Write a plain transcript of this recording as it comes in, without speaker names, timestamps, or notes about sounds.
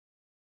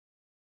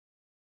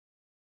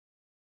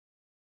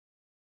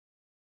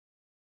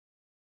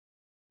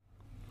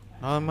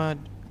Normal.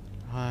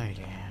 Hi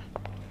there.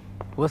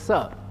 What's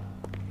up?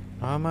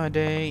 Normal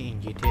day in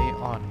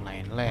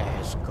gtaonline.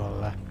 Let's go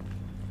lah.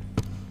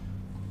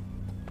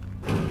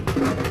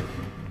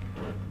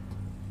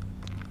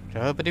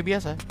 Seperti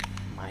biasa,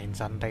 main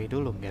santai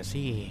dulu nggak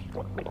sih?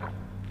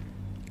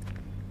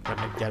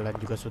 Karena jalan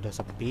juga sudah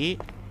sepi.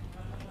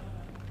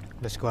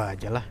 Let's go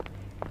aja lah.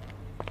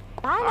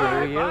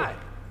 Bye.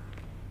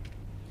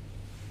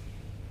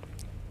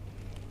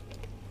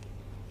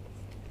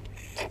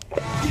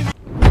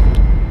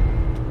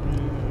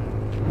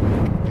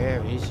 Where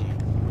is he?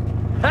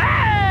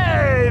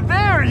 Hey,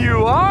 there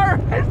you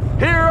are!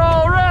 Here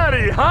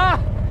already,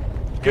 huh?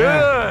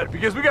 Good,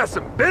 because we got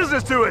some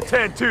business to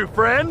attend to,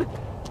 friend.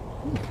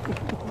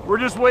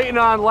 We're just waiting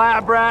on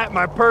Lab Rat,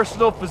 my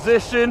personal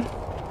physician.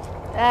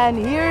 And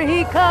here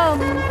he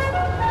comes.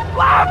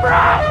 Lab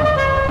Rat!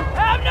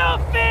 Have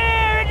no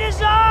fear, it is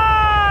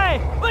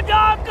I!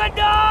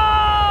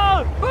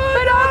 Badonkadonk!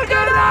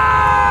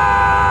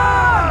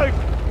 Badonkadonk!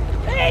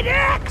 Hey,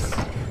 Dex!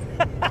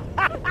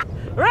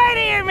 Right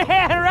here,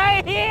 man,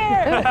 right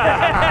here!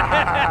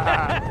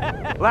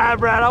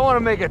 Lab Rat, I want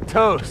to make a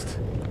toast.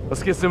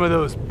 Let's get some of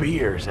those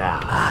beers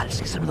out. Let's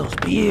get some of those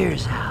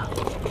beers out.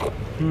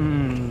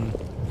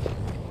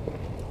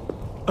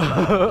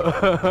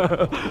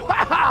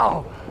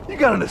 Wow! You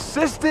got an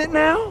assistant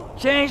now?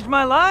 Changed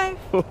my life?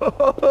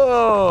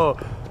 Lucha,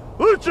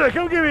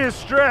 come give me a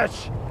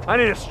stretch. I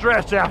need a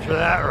stretch after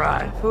that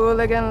ride.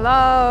 Hooligan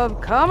love,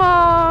 come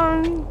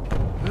on.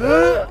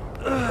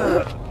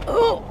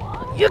 Oh,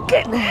 you're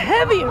getting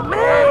heavier,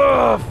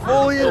 man.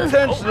 Fully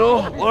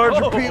intentional.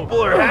 Larger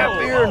people are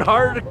happier and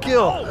harder to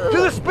kill.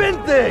 Do the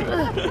spin thing!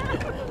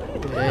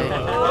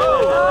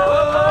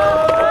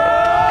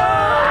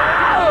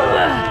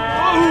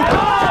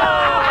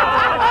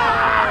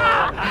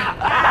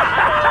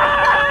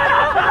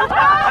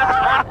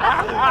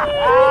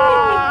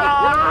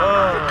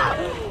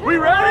 We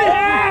ready?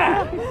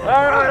 Yeah!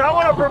 All right, I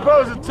want to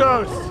propose a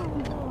toast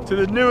to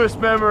the newest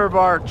member of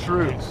our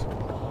troops.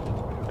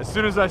 As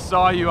soon as I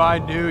saw you, I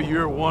knew you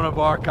were one of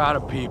our kind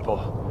of people.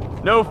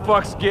 No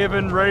fucks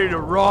given, ready to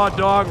raw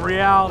dog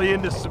reality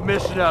into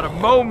submission at a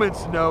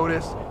moment's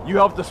notice. You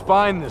helped us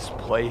find this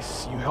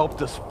place. You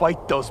helped us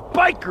fight those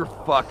biker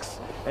fucks.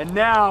 And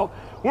now,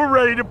 we're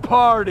ready to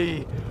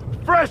party.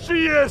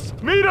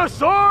 Freshiest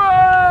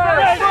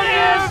Metasaurus!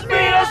 Freshiest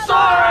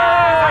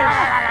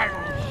Metasaurus!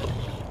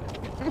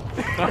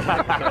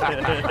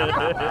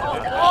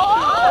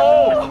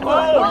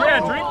 Oh, yeah,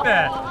 drink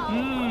that.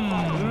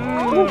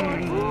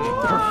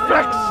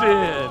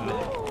 Perfection.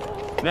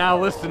 Now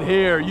listen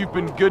here, you've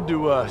been good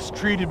to us,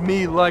 treated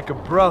me like a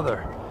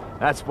brother.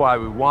 That's why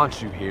we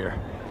want you here,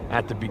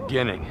 at the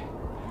beginning.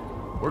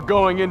 We're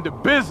going into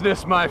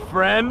business, my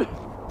friend.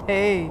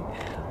 Hey,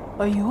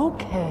 are you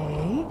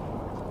okay?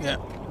 Yeah.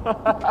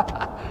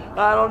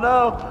 I don't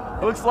know.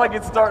 Looks like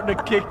it's starting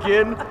to kick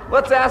in.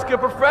 Let's ask a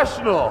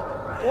professional.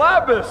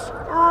 Labus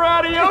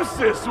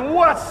radiosis,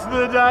 what's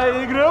the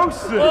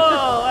diagnosis?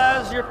 Well,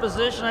 as your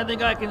physician, I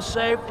think I can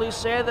safely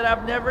say that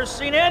I've never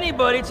seen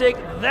anybody take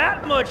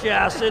that much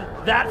acid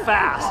that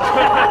fast.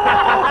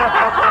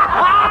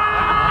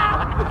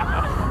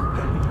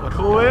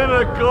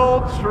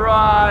 Clinical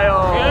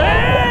trial.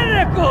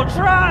 Clinical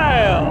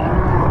trial!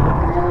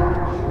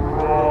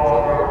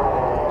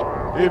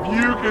 If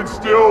you can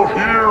still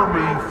hear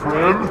me,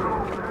 friend,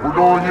 we're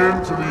going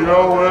into the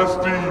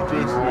LSD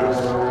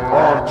business.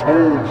 I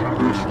told you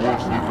this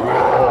was the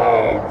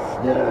ground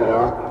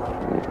floor.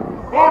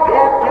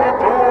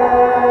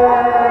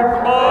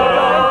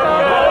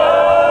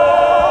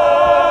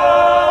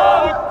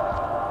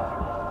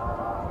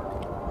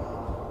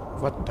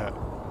 What the?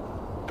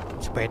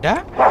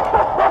 Sepeda?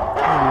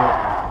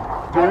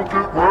 Don't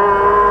get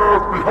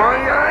left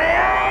behind.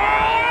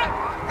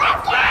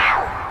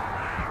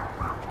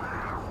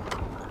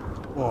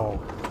 Wow.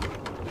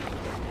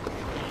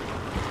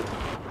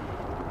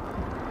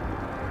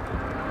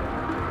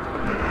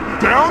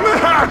 Down the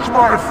hatch,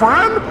 my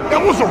friend!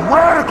 That was a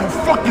radical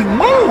fucking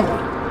move!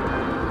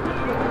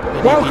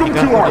 Welcome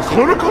to our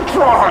clinical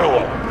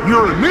trial,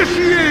 your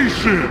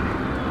initiation!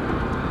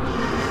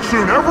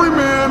 Soon every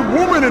man,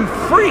 woman, and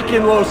freak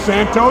in Los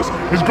Santos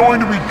is going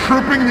to be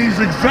tripping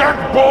these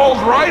exact balls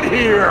right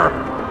here!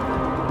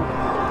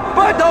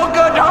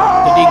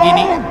 Jadi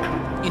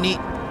ini,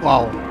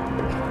 wow.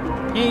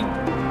 Ini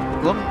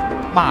gua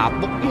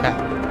mabuk ya.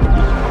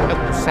 Udah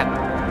buset.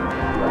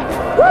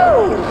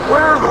 Woo!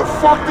 Where the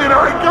fuck did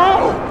I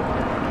go?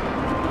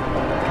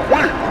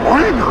 Wait, am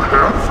I in your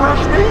head,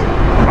 Fresh Meat?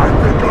 I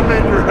think I'm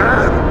in your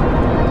head.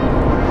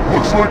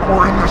 Looks like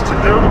we're in this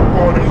together,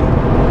 buddy.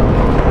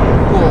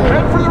 Whoa.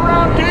 Head for the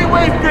round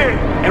gateway thing,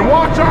 and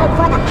watch out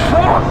for the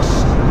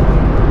trucks!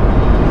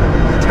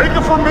 Take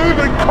it from me,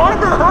 they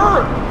kinda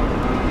hurt!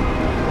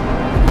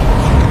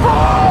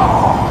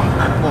 Wow.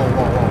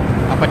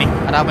 Apa nih?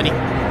 Ada apa nih?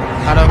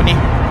 Ada apa nih?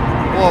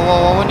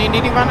 Wow, ini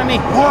di mana nih?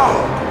 Whoa!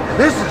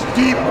 This is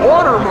deep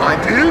water, my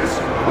dudes!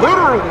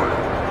 Literally!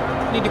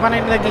 Ini di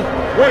mana ini lagi?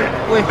 Wait,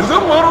 is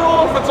it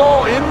literal if it's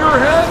all in your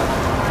head?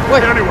 Woi.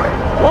 Anyway,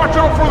 watch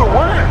out for the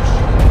ramps.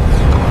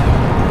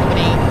 Apa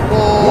nih?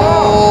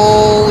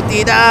 Oh,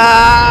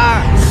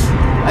 tidak.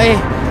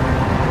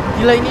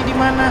 Gila ini di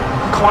mana?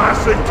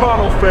 Classic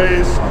tunnel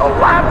phase, a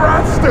lab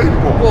rat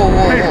staple. Whoa,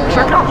 Hey, whoa,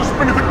 check whoa. out the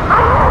spinning thing.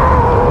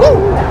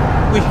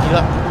 Wih,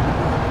 gila.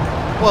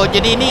 Wow,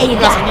 jadi ini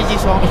Hey rasanya guys,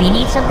 Jisoo. if you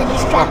need something to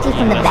distract you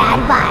from the bad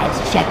vibes,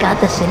 check out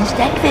the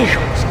Cinestack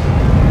visuals.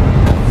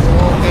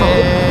 Oke.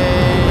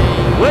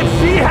 Let's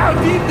see how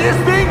deep this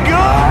thing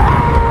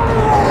goes!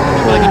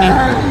 Apa lagi nih?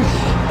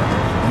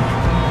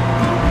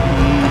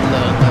 Gila,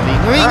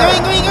 ngeri.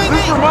 Does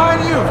this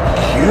remind you of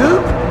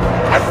Cute?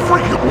 I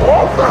freaking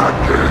love that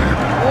game.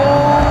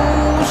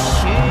 Oh,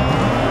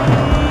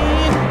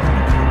 shit.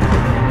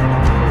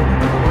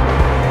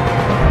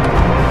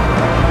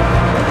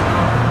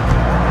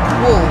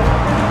 Wow.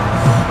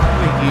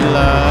 Wih,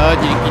 gila.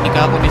 Jadi gini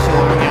kah kondisi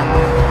orang yang...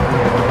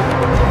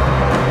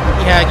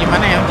 Ya,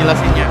 gimana ya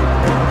jelasinnya?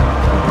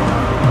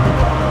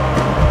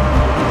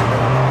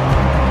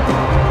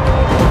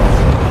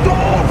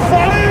 Don't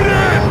fight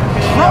it!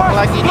 Oke, apa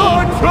lagi nih?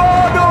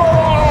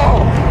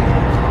 Tunnel!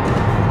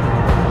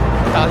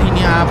 Kali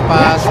ini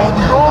apa? It's on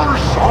the other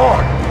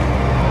side.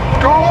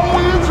 Go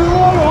into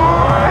the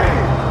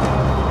line.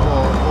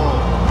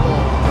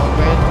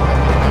 Wait.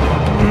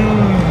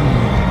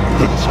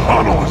 The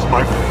tunnel is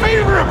my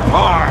favorite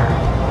part.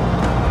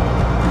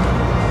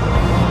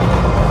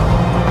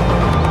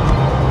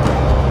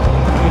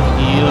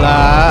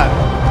 Gila.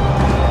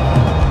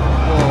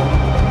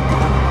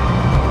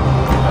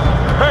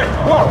 Hey,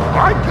 look,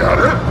 I get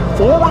it.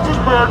 Forwards is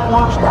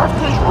backwards, left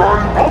is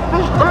right, up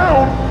is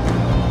down.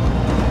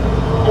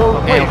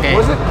 Oke.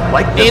 was it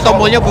like Ini this all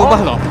tombolnya berubah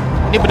along?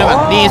 loh. Ini beneran.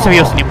 Ini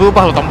serius. Ini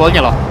berubah loh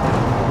tombolnya loh.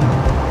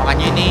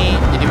 Makanya ini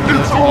jadi video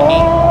It's segini.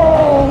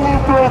 all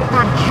about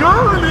the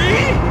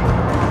journey.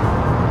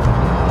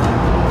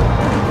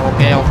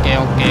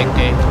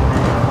 Oke.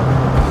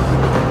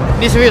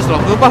 Ini serius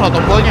loh. Berubah loh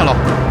tombolnya loh.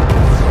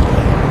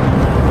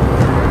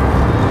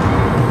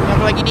 Ini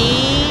apa lagi nih?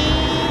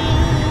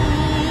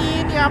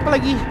 Ini apa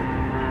lagi?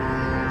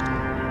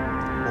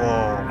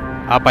 Wow.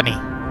 Apa nih?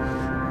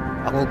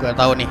 Aku gak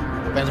tahu nih.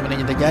 Apa yang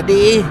sebenarnya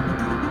terjadi?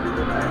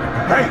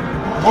 Hey,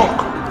 look,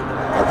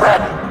 a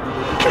rabbit.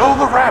 Kill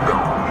the rabbit.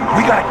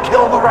 We gotta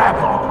kill the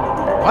rabbit.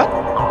 What?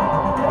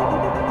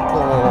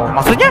 Oh,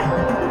 maksudnya?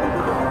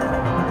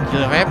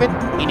 Kill rabbit?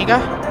 Ini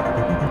kah?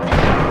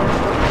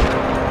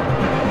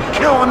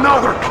 Kill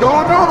another. Kill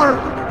another.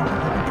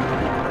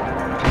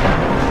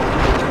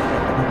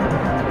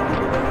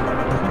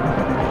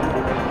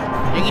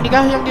 Yang ini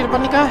kah? Yang di depan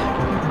ini kah?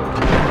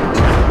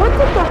 What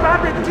did the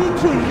rabbit do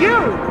to you?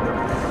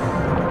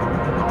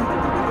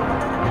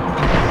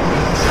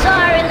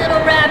 Sorry,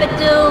 little rabbit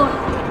dude.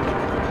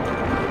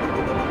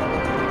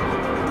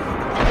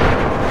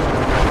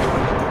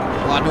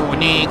 Waduh,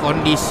 ini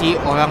kondisi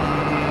orang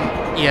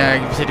ya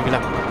bisa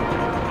dibilang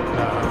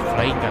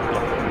flying kan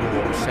loh.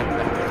 Buset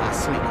dah,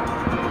 asli.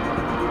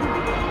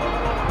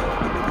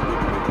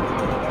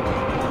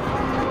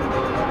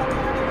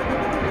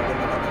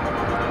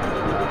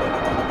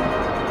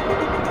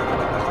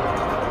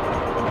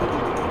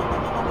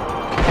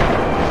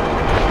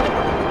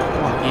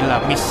 Wah, gila,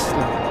 miss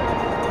tuh.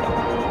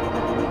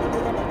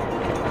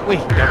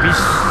 Wih, gak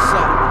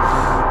bisa.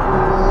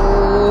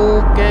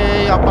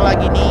 Oke, apa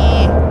lagi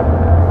nih?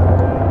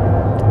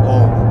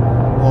 Oh,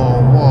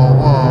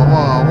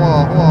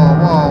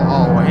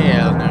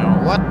 hell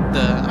no. What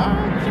the?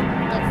 Get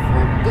the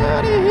fuck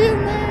out of here,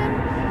 man.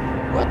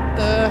 What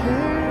the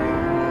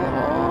hell?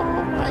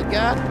 Oh my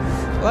god.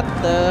 What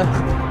the?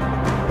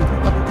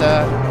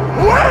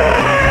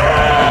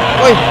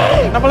 Woi,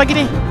 kenapa lagi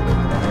nih?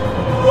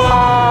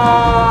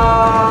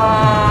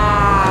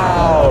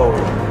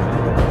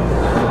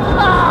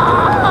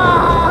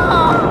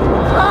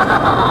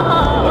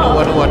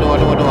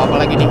 Waduh, apa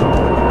lagi nih?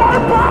 My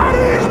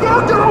body's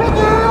not gonna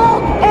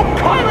yield. I'm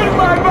coming,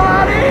 my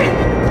body.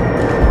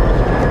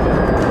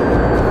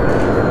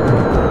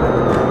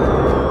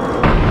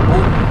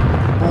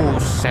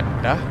 Buset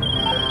dah.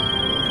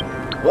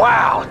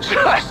 Wow,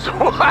 just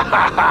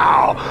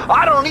wow!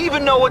 I don't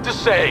even know what to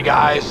say,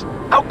 guys.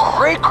 How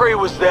cray-cray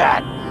was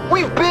that?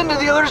 We've been to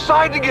the other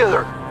side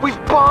together. We've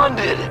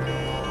bonded.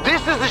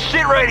 This is the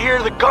shit right here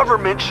the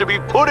government should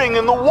be putting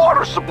in the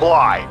water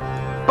supply.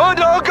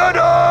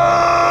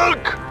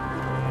 Baduk-aduk!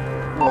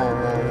 Wow.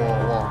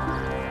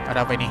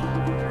 Ada apa ini?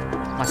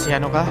 Masih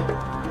anu kah?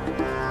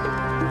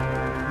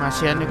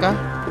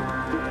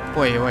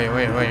 Woi.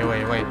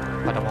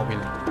 Pada mobil.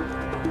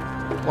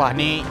 Wah,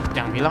 nih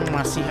yang bilang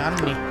masih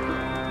anu nih.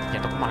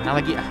 Jatuh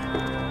kemana lagi ah?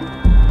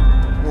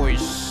 Woi,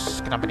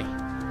 kenapa nih?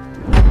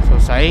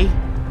 Selesai.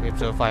 With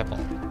survival.